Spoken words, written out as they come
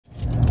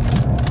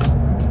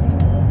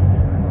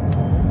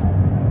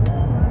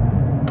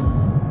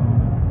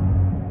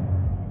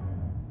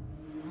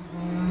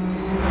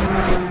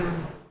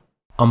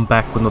I'm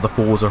back with another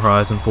Forza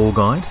Horizon 4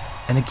 guide,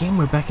 and again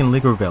we're back in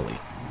Lego Valley.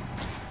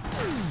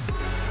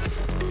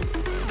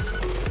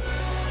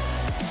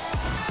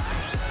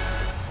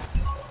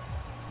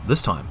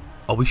 This time,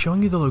 I'll be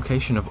showing you the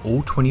location of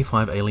all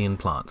 25 alien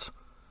plants,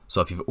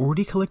 so if you've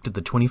already collected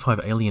the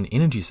 25 alien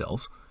energy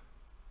cells,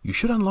 you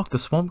should unlock the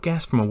swamp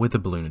gas from a weather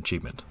balloon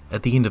achievement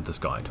at the end of this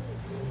guide.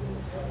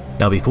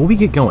 Now before we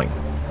get going,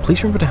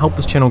 please remember to help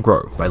this channel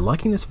grow by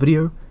liking this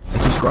video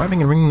and subscribing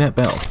and ringing that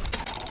bell.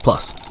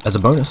 Plus, as a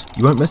bonus,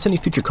 you won't miss any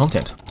future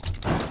content.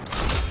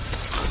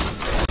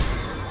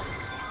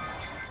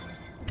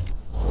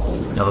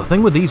 Now the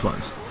thing with these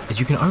ones is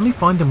you can only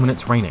find them when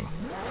it's raining.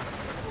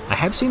 I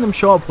have seen them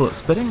show up while it's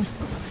spitting,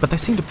 but they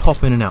seem to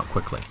pop in and out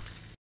quickly.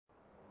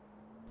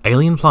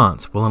 Alien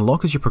plants will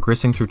unlock as you're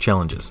progressing through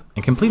challenges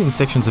and completing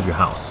sections of your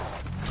house.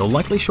 They'll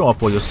likely show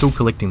up while you're still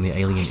collecting the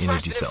alien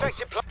energy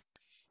cells.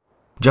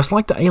 Just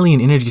like the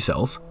alien energy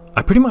cells,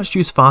 I pretty much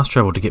use fast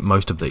travel to get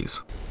most of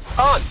these.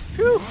 On!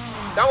 Phew!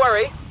 Don't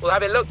worry, we'll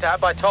have it looked at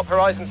by top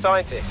Horizon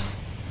scientists.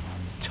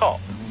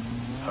 Top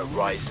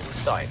Horizon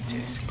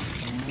scientists.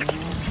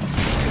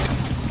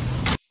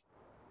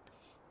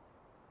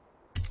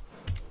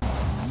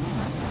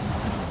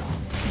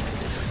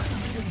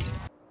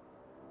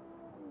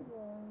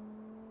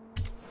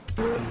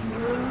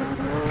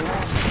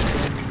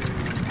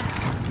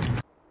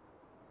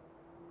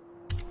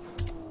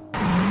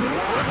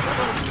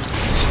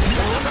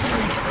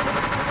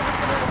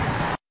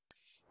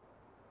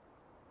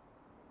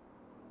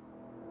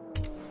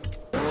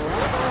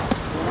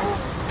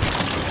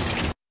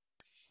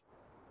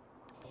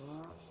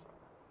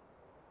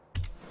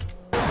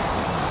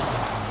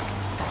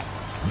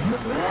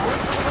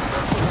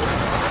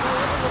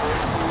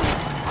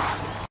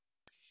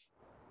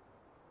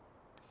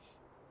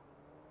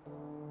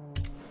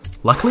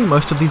 Luckily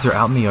most of these are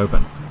out in the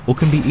open, or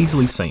can be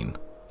easily seen,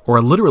 or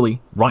are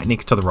literally right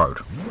next to the road.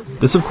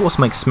 This of course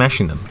makes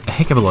smashing them a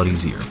heck of a lot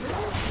easier.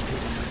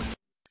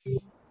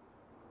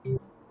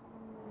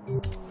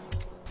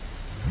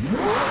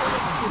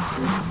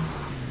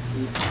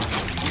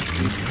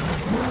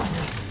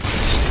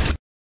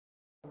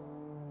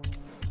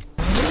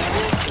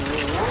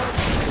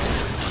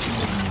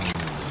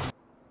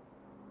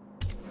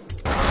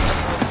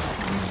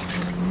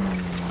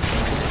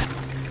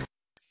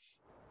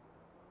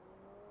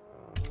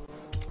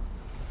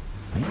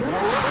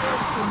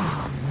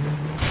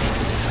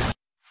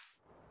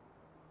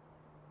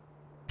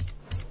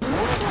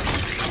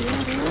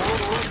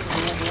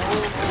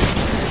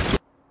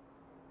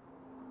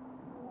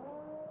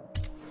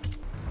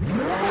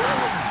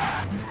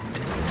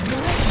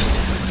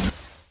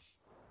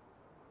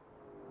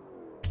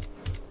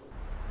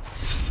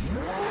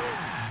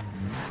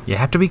 You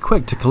have to be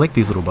quick to collect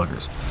these little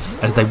buggers,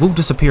 as they will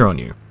disappear on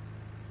you.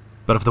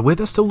 But if the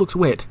weather still looks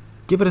wet,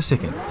 give it a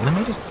second and they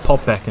may just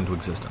pop back into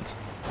existence.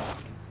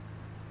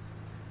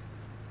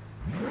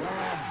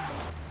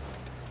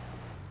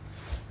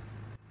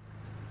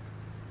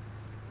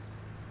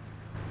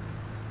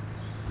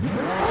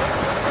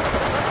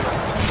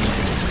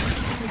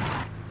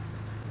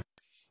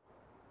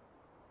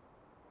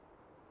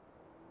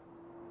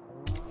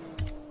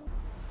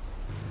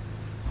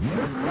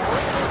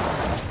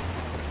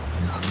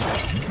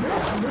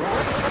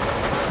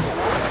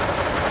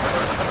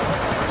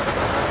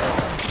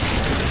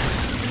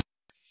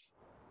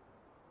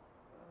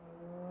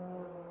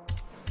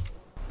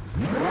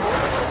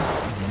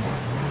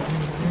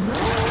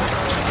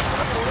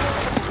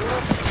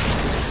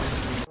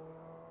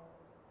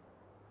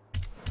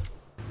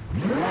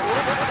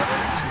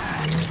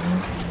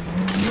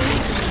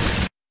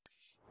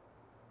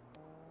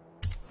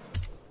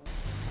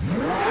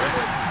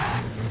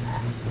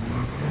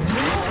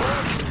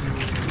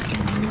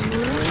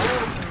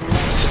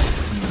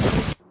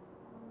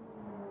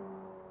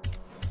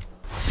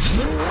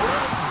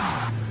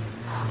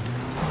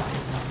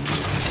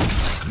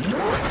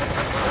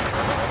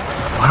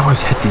 Why do I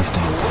always hit these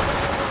damn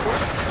things?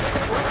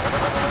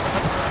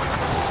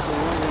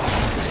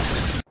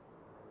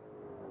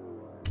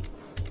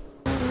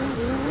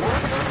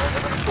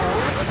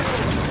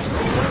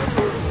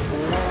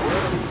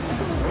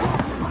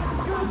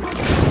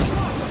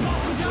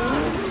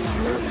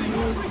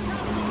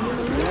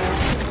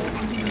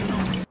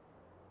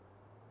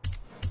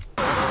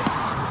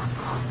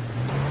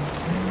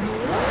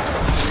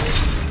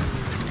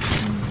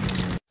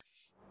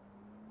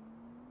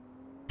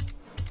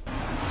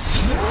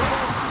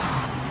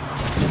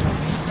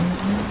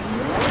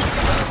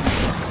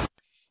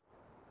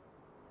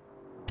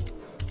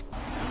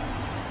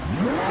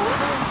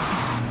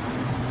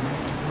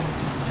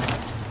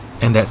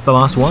 And that's the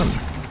last one.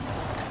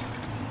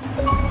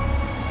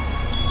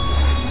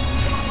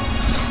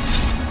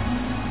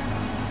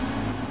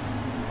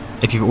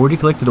 If you've already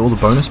collected all the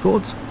bonus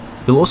boards,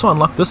 you'll also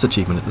unlock this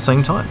achievement at the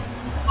same time.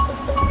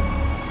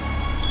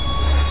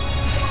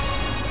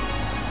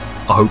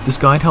 I hope this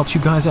guide helps you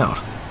guys out.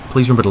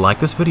 Please remember to like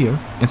this video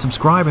and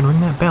subscribe and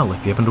ring that bell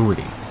if you haven't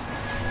already.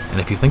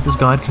 And if you think this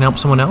guide can help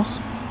someone else,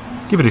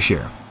 give it a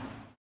share.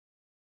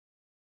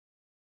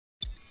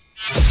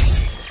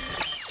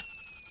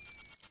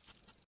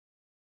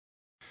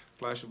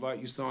 Flash of light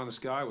you saw in the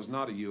sky was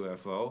not a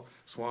UFO.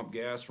 Swamp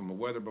gas from a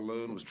weather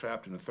balloon was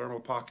trapped in a thermal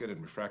pocket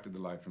and refracted the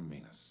light from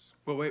Venus.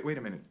 Well, wait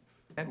a minute.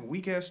 That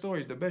weak-ass story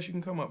is the best you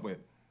can come up with.